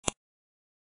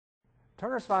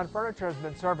Turner's Fine Furniture has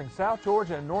been serving South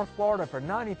Georgia and North Florida for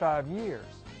 95 years.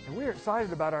 And we're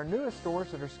excited about our newest stores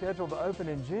that are scheduled to open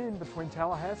in June between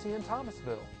Tallahassee and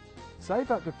Thomasville. Save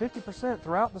up to 50%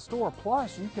 throughout the store,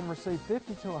 plus you can receive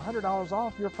 $50 to $100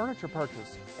 off your furniture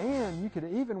purchase. And you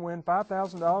could even win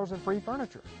 $5,000 in free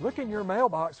furniture. Look in your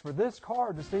mailbox for this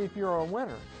card to see if you're a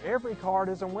winner. Every card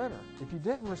is a winner. If you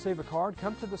didn't receive a card,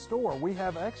 come to the store. We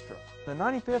have extra. The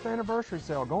 95th anniversary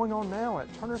sale going on now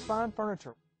at Turner's Fine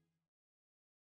Furniture.